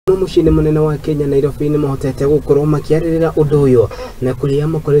muciini munene wa Kenya Nairobi ni mahotete gukorwo makiaririra undu uyu na kuria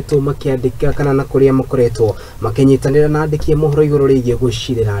makoretwo makiandika kana na kuria makoretwo makinyitanira na andiki mohoro iguru rigie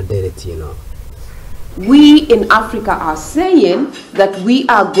gucirira ndereti ino. We in Africa are saying that we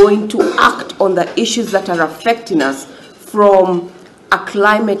are going to act on the issues that are affecting us from a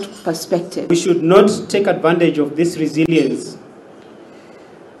climate perspective. We should not take advantage of this resilience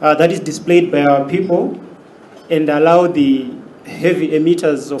that is displayed by our people and allow the heavy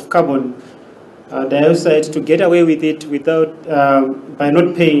emitters of carbon dioxide to get away with it without by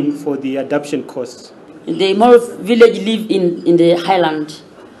not paying for the adaptation costs. The Moro village live in the highland,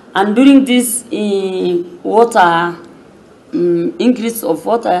 and during this water increase of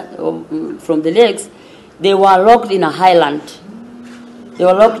water from the lakes, they were locked in a highland. They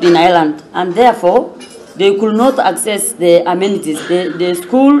were locked in island, and therefore they could not access the amenities. The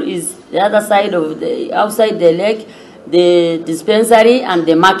school is the other side of the outside the lake, the dispensary and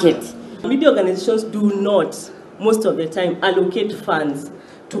the market. Media organizations do not, most of the time, allocate funds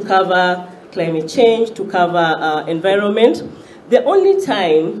to cover climate change, to cover environment. The only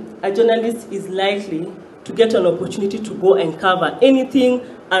time a journalist is likely to get an opportunity to go and cover anything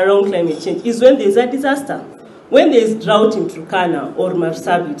around climate change is when there is a disaster. When there is drought in Turkana or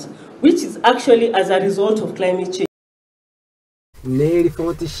Marsabit, which is actually as a result of climate change. Ni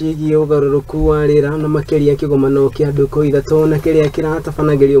riboti ciĩgiĩ ũgarũrũku wa rĩera na makĩria kĩgomano kĩa ndũkũ ithatũ na kĩrĩa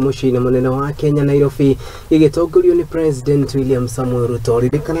kĩratafanagirio muciini munene wa Kenya Nairobi gĩgĩtongorio ni President William Samuel Ruto.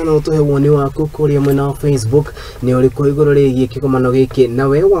 Ririkana no ũtũhe woni waku kũrĩa mwena wa Facebook nĩ ũrĩkũ igũrũ rĩgiĩ kĩgomano gĩkĩ na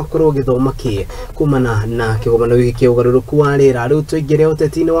we wakorwo gĩthoma kĩ kumana na kĩgomano gĩkĩ kĩa ũgarũrũku wa rĩera. Rĩu tũingĩre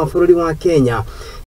ũteti-inĩ wa bũrũri wa Kenya.